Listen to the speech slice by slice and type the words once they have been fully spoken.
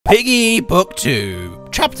Piggy Book 2,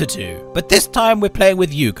 Chapter 2. But this time we're playing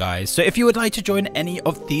with you guys, so if you would like to join any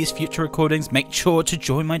of these future recordings, make sure to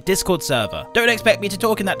join my Discord server. Don't expect me to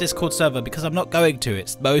talk in that Discord server because I'm not going to.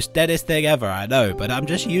 It's the most deadest thing ever, I know, but I'm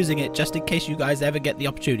just using it just in case you guys ever get the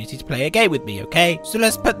opportunity to play a game with me, okay? So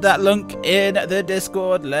let's put that link in the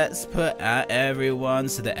Discord. Let's put out everyone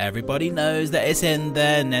so that everybody knows that it's in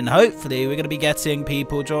there, and then hopefully we're going to be getting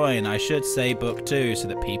people join. I should say book 2 so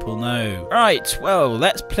that people know. Right, well,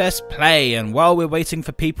 let's press play, and while we're waiting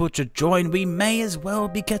for people to join, we may as well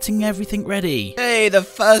be getting everything ready. Hey, the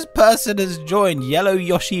first person has joined, Yellow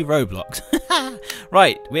Yoshi Roblox.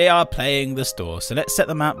 Right, we are playing the store, so let's set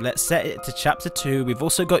the map. Let's set it to chapter 2. We've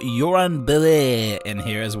also got Yoran Billy in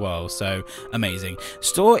here as well, so amazing.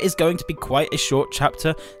 Store is going to be quite a short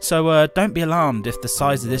chapter, so don't be alarmed if the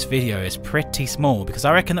size of this video is pretty small, because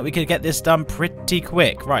I reckon that we could get this done pretty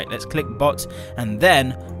quick. Right, let's click bot, and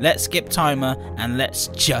then let's skip timer, and let's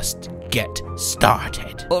just get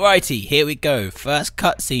started. Alrighty, here we go. First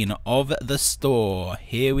cutscene of the store.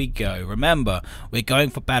 Here we go. Remember, we're going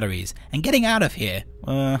for batteries and getting out of here.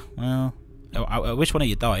 Well, I wish one of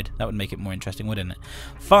you died. That would make it more interesting, wouldn't it?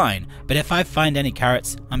 Fine, but if I find any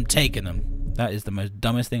carrots, I'm taking them. That is the most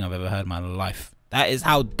dumbest thing I've ever heard in my life. That is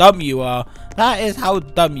how dumb you are. That is how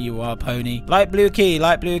dumb you are, Pony. Light blue key,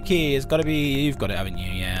 light blue key. It's got to be... You've got it, haven't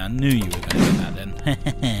you? Yeah, I knew you were going to do that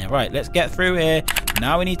then. Right, let's get through here.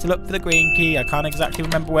 Now we need to look for the green key. I can't exactly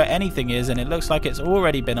remember where anything is, and it looks like it's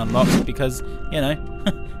already been unlocked because, you know,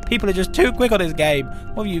 people are just too quick on this game.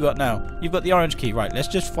 What have you got now? You've got the orange key. Right, let's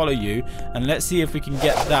just follow you, and let's see if we can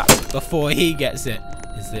get that before he gets it.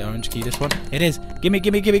 Is the orange key this one? It is. Gimme,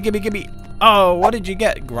 gimme, gimme, gimme, gimme. Oh, what did you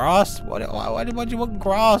get? Grass? What do you want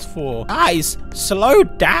grass for? Guys, slow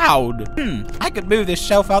down. I could move this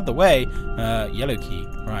shelf out the way. Yellow key.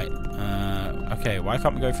 Right. Okay, why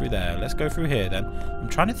can't we go through there? Let's go through here then. I'm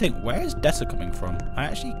trying to think, where is Dessa coming from? I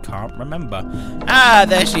actually can't remember. Ah,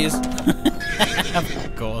 there she is.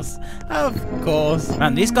 Of course. Of course.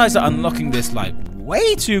 Man, these guys are unlocking this like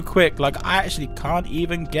way too quick. Like, I actually can't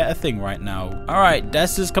even get a thing right now. Alright,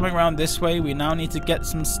 Dessa's coming around this way. We now need to get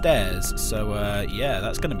some stairs. So, yeah,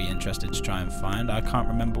 that's going to be interesting to try and find. I can't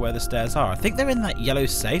remember where the stairs are. I think they're in that yellow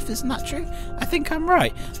safe. Isn't that true? I think I'm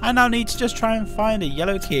right. I now need to just try and find a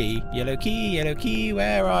yellow key. Yellow key,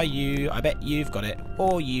 where are you? I bet you've got it.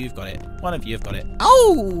 Or you've got it. One of you have got it.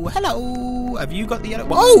 Oh, hello. Have you got the yellow?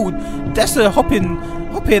 Whoa, Dessa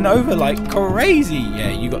hopping over like crazy.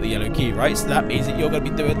 Yeah, you got the yellow key, right? So that means that you're going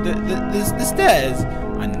to be doing the stairs.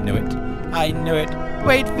 I knew it. I knew it.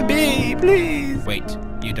 Wait for me, please. Wait,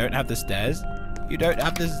 you don't have the stairs? You don't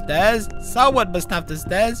have the stairs? Someone must have the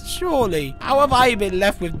stairs, surely. How have I been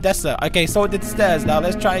left with Dessa? Okay, someone did the stairs. Now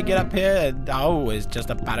let's try and get up here. And, oh, it's just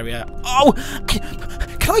a battery. Oh,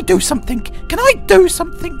 can I do something? Can I do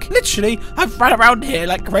something? Literally, I've run around here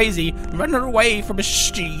like crazy, running away from a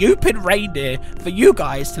stupid reindeer for you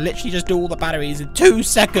guys to literally just do all the batteries in 2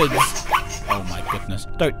 seconds. Oh my goodness.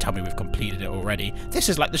 Don't tell me we've completed it already. This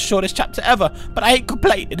is like the shortest chapter ever, but I ain't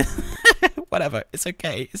complaining. Whatever. It's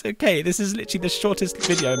okay. It's okay. This is literally the shortest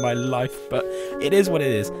video in my life, but it is what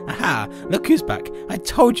it is. Aha. Look who's back. I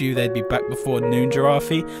told you they'd be back before noon,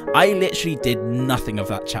 Giraffe. I literally did nothing of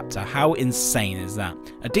that chapter. How insane is that?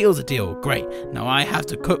 A deal's a deal. Great. Now I have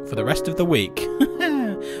to cook for the rest of the week.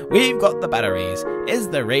 We've got the batteries. Is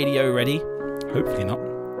the radio ready? Hopefully not.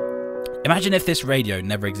 Imagine if this radio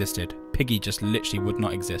never existed. Piggy just literally would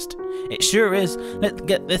not exist. It sure is. Let's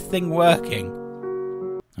get this thing working.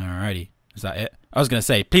 Alrighty. Is that it? I was going to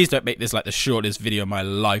say, please don't make this like the shortest video of my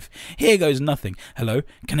life. Here goes nothing. Hello?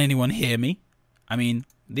 Can anyone hear me? I mean,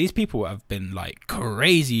 these people have been like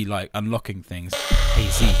crazy, like unlocking things. Hey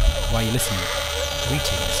Z, why are you listening?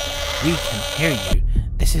 Greetings. We can hear you.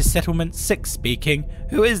 This is Settlement 6 speaking.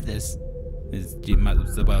 Who is this? You might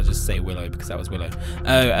as well just say Willow because that was Willow.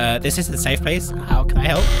 Oh, this is the safe place. How can I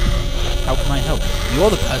help? How can I help? You're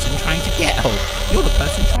the person trying to get help. You're the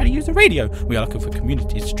person trying to use the radio. We are looking for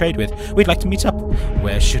communities to trade with. We'd like to meet up.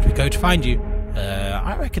 Where should we go to find you?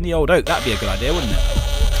 I reckon the Old Oak. That'd be a good idea, wouldn't it?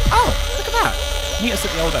 Oh, look at that. Meet us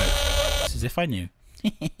at the Old Oak. Just as if I knew.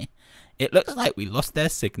 It looks like we lost their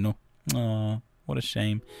signal. Oh, what a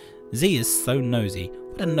shame. Z is so nosy.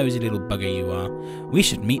 What a nosy little bugger you are. We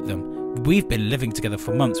should meet them. We've been living together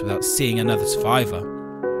for months without seeing another survivor.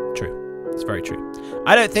 True. It's very true.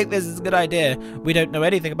 I don't think this is a good idea. We don't know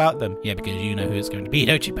anything about them. Yeah, because you know who it's going to be,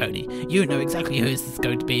 don't you, Pony? You know exactly who this is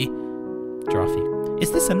going to be. Giraffe.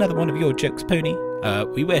 Is this another one of your jokes, Pony?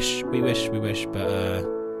 We wish, but,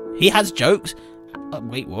 he has jokes?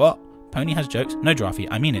 Wait, what? Pony has jokes? No, Giraffe,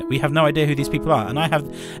 I mean it. We have no idea who these people are, and I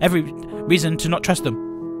have every reason to not trust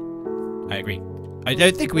them. I agree. I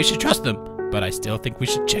don't think we should trust them, but I still think we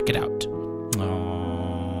should check it out.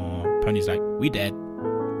 Oh, Pony's like, we dead.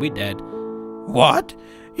 We dead. What?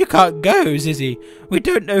 You can't go, Zizzy. We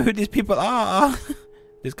don't know who these people are.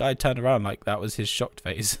 This guy turned around like that was his shocked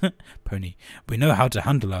face. Pony, we know how to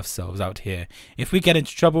handle ourselves out here. If we get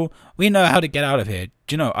into trouble, we know how to get out of here.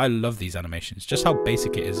 Do you know, I love these animations. Just how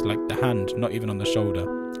basic it is, like the hand, not even on the shoulder.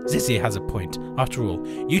 Zizzy has a point. After all,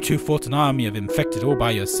 you two fought an army of infected all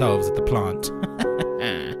by yourselves at the plant.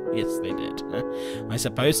 Yes, they did. I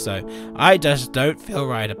suppose so. I just don't feel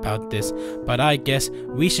right about this, but I guess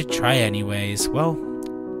we should try anyways. Well,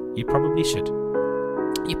 you probably should.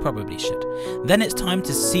 You probably should. Then it's time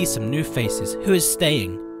to see some new faces. Who is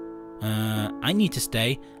staying? I need to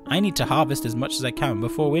stay. I need to harvest as much as I can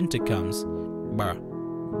before winter comes.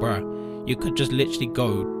 Bruh. You could just literally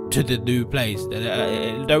go to the new place.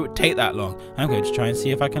 It don't take that long. I'm going to try and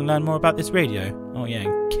see if I can learn more about this radio. Oh yeah,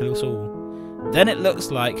 and kill us all. Then it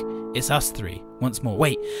looks like it's us three once more.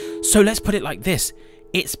 Wait, so let's put it like this.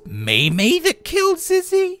 It's Mimi that killed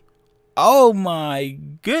Zizzy? Oh my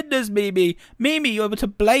goodness, Mimi. Mimi, you're to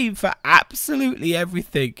blame for absolutely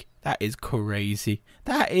everything. That is crazy.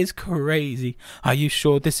 That is crazy. Are you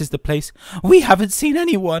sure this is the place? We haven't seen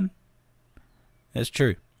anyone. That's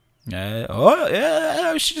true.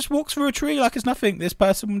 She just walks through a tree like it's nothing. This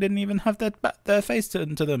person didn't even have their face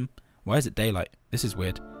turned to them. Why is it daylight? This is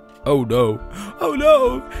weird. Oh no. Oh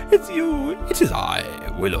no. It's you. It is I,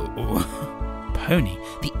 Willow. Pony,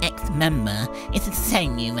 the ex-member, it's a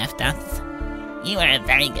shame you left us. You were a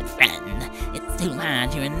very good friend. It's too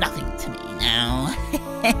bad you are nothing to me now.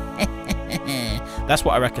 That's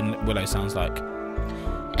what I reckon Willow sounds like.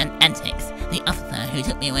 And Antixx, the officer who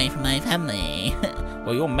took me away from my family.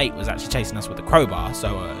 Well, your mate was actually chasing us with a crowbar,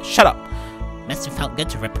 so shut up. Must have felt good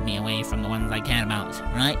to rip me away from the ones I cared about,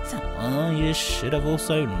 right? Well, you should have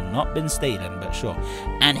also not been stealing, but sure.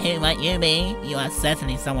 And who might you be? You are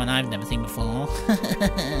certainly someone I've never seen before.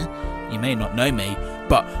 You may not know me,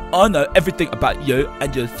 but I know everything about you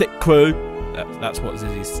and your thick crew. That's what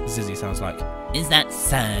Zizzy sounds like. Is that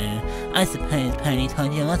so? I suppose Pony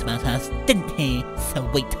told you a lot about us, didn't he,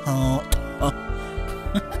 sweetheart?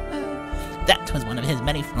 That was one of his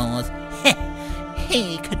many flaws.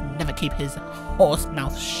 He could never keep his horse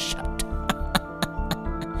mouth shut.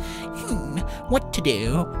 What to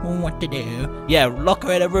do? What to do? Yeah, lock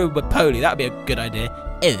her in a room with Pony. That'd be a good idea.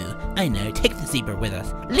 Oh, I know. Take the zebra with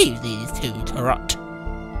us. Leave these two to rot.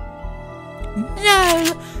 No!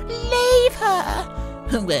 Leave her!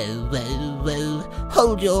 Whoa.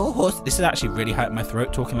 Hold your horse. This is actually really hurting my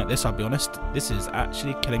throat talking like this, I'll be honest. This is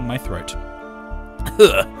actually killing my throat.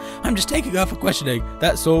 I'm just taking her for questioning,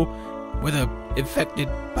 that's all. With a infected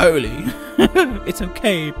Pony. It's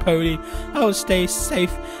okay, Pony. I'll stay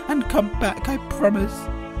safe and come back, I promise.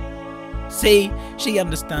 See, she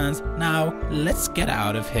understands. Now, let's get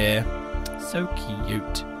out of here. So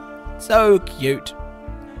cute. So cute.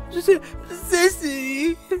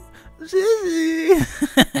 Sissy.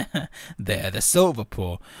 There, the silver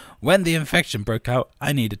paw. When the infection broke out,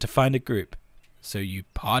 I needed to find a group. So you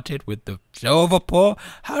parted with the silver paw?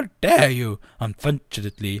 How dare you?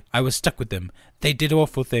 Unfortunately, I was stuck with them. They did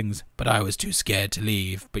awful things, but I was too scared to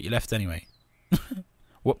leave. But you left anyway.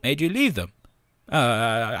 What made you leave them?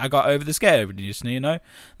 I got over the scare, you know.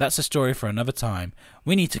 That's a story for another time.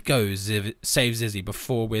 We need to go save Zizzy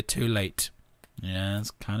before we're too late. Yeah, that's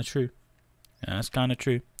kind of true. Yeah, that's kind of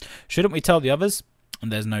true. Shouldn't we tell the others?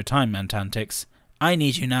 And there's no time, Antixx. I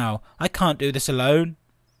need you now. I can't do this alone.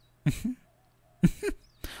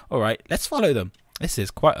 Alright, let's follow them. This is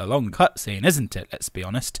quite a long cutscene, isn't it? Let's be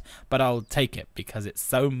honest. But I'll take it because it's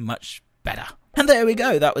so much better. And there we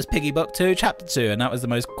go, that was Piggy Book 2, Chapter 2, and that was the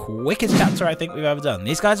most quickest chapter I think we've ever done.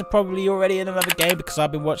 These guys are probably already in another game because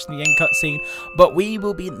I've been watching the end cutscene, but we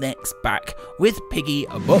will be next back with Piggy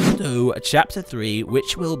Book 2, Chapter 3,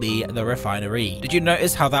 which will be the refinery. Did you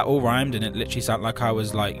notice how that all rhymed and it literally sounded like I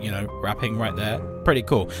was like, you know, rapping right there? Pretty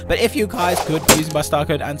cool. But if you guys could be using my star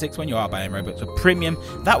code Antixx when you are buying Robux or Premium,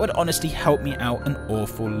 that would honestly help me out an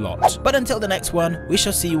awful lot. But until the next one, we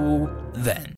shall see you all then.